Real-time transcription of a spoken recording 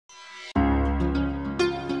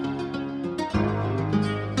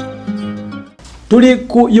tuli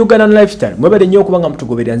ku Uganda lifestyle mwebale nnyo kubanga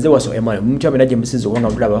mutugoberera nze waso Emmanuel muntu amenaje musinzo kubanga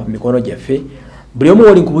mutulaba mikono gyaffe buli omu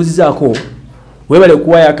oli nkubuzizaako webale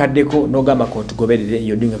kuwaya kaddeko nogamba ko tugoberere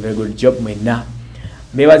you're doing a very good job mwena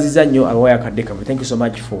mebaziza nnyo abawaya kaddeko thank you so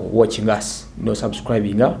much for watching us no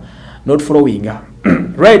subscribing not following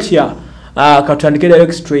right here katandike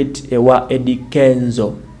direct straight wa Eddy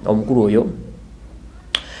Kenzo omukulu oyo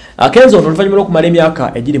Kenzo oluvanyuma okumala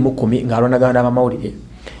emyaka egiri mu 10 ng'alwanagana abamawulire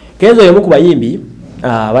Kenzo yemu ku bayimbi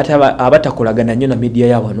abatakolagana nnyo na media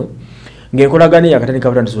ya wano ng'enkolagana yakatandika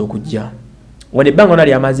butandise okujja wone bango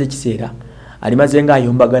nali amaze ekiseera alimaze nga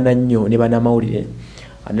ayombagana nnyo ne banamawulire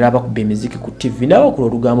andala bakubba emiziki ku TV nawo ku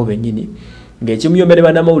olugambo bennyini ng'ekimuyombere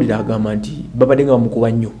banamawulire agamba nti babadde nga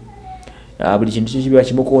bamukuba nnyo buli kintu kibiba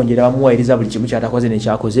kimukonjera bamuwayiriza buli kimu kyatakoze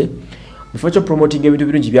nekyakoze before kyo promoting ebintu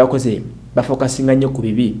birungi byakoze bafokasinga nnyo ku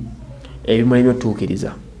bibi ebimulemi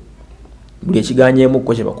otuukiriza buli ekiganyeemu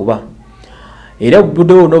ko kye bakuba era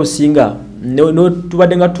buddewo n'obusinga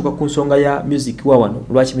tubadde nga tutuuka ku nsonga ya music wa wano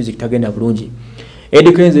lwaki music tagenda bulungi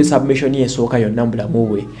Eddy Kenzo submission yesooka yonna mu bulamu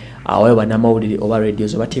bwe awayo bannamawulire oba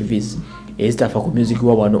radios oba TVs ezitafa ku music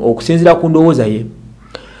wa wano okusinziira ku ndowooza ye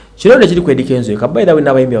kino ne kiri ku Eddy Kenzo kabaira we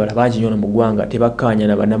n'abayimbi abalala bangi nnyo mu ggwanga tebakkaanya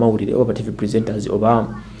na bannamawulire oba TV presenters oba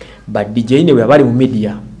ba DJ ne bwe abali mu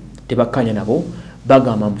media tebakkaanya nabo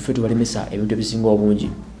bagamba mbufe tubalemesa ebintu ebisinga obungi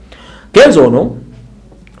Kenzo ono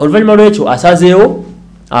oluvannyuma lw'ekyo asazeewo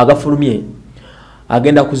agafulumye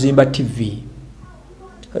agenda kuzimba TV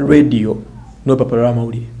radio n'olupapula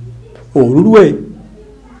lw'amawulire olulwe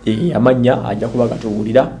amanya ajja kuba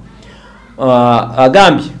gatuwulira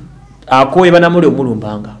agambye akooye banamawulire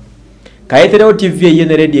omulumbanga kayeterewo TV eye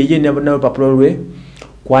ne radio eye n'olupapula lwe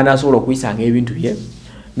kwanasobola okuyisanga ebintu bye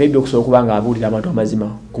maybe okusobola okuba nga abuulira abantu amazima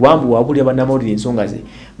kubanga wabuulira bannamawulire ensonga ze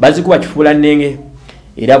bazikuba kifuula nnenge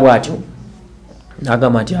era bw'atyo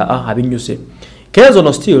n'agamba nti abinyuse Kenzo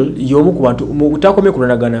no still y'omu ku bantu mutakomye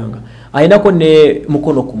kulanagananga ayinako ne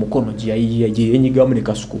mukono ku mukono gye enyigamu ne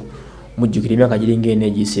kasuku mujjukira emyaka giringa ene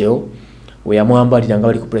egiseewo we yamwambalira nga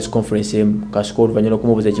bali ku press conference kasuku oluvannyuma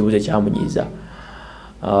okumubuuza ekibuuzo ekyamunyiiza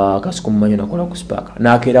kasuku mumanyi nakola ku spark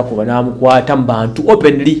n'akeera kuba n'amukwata mu bantu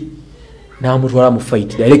openly n'amutwala mu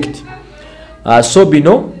fight direct so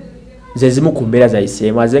bino ze zimu ku mbeera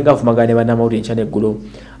zayiseemu azenga afumagana ne bannamawulire enkya n'eggulo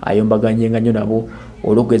ayombaganyenga nnyo nabo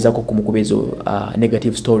olw'okugezako kumukuba ezo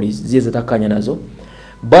negative stories ziye zatakkanya nazo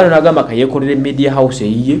bwana n'agamba kayeekolera media house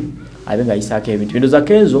eyiye abe nga ayisaako ebintu bino za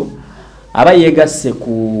Kenzo aba yeegasse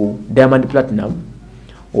ku Diamond Platinum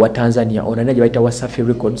owa Tanzania onana gye bayita Wasafi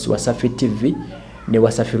Records Wasafi TV ne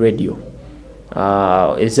Wasafi Radio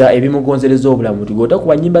eza ebimugonzereza obulamu tigota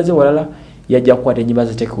kuba nnyimba ze walala yajja kukwata ennyimba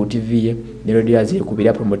ziteeke ku TV ye ne radio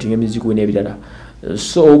yazekubira promoting music n'ebirala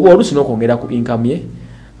so oba oluusi n'okwongera ku income ye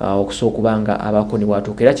okusobola kubanga abako ne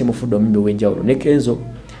bwatuuka era kimufudde omumbi w'enjawulo ne Kenzo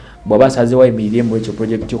bw'aba asazeewo ayimirire mu ekyo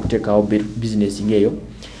project y'okuteekawo business ng'eyo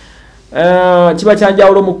kiba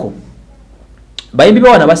kyanjawulo muko bayimbi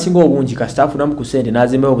bawana basinga obungi kasita afunamu ku ssente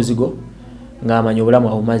n'azimbayo obuzigo ng'amanya obulamu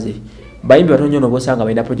abumaze bayimbi batono nnyo n'obosanga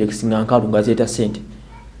balina projects nga nkalu nga zeeta ssente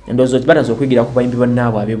endowooza banaza okuyigira ku bayimbi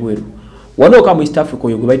bannaabwe ab'ebweru wanooka mu East Africa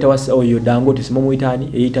oyo gwe bayita oyo Dangote simumuyitaani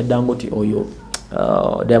eyita Dangote oyo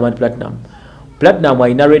Diamond Platinum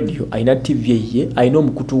ayina radio ayina TV ye ayina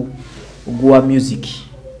omukutu gwa music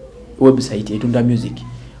website etunda music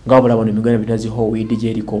ngabula bano migana binazi howe DJ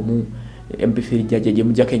Rikomu MP3 jaje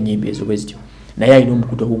mujaka enyimbe ezo bwezityo naye ayina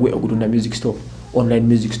omukutu ogutunda music store online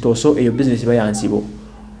music store so eyo business bayansibo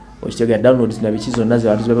okitegera downloads na bikizo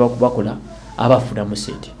nazo abantu bakola abafuna mu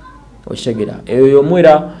sente okitegera eyo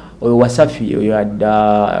mwera oyo Wasafi oyo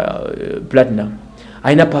Platinum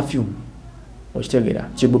ayina perfume okitegera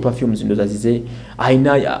chibu perfumes ndo zazize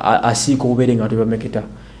ayina asiko ubere nga tubameketa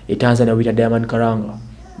Tanzania wita Diamond Karanga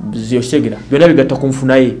okitegera byonna bigatta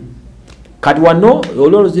kumfuna ye kati wano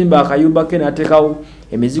olw'oluzimba akayumba ke n'ateekawo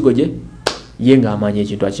emizigo gye ye ng'amanya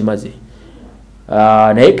ekintu akimaze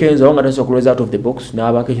naye Kenzo nga tasobola kulowooza out of the box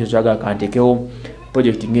n'abako ekyo kyagala kanteekewo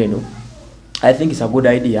project ng'eno I think it's a good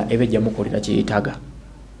idea ebe ejja mukolera kyeyetaaga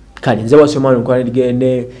kale nze wasomano nkola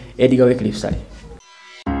ne Eddy Kenzo.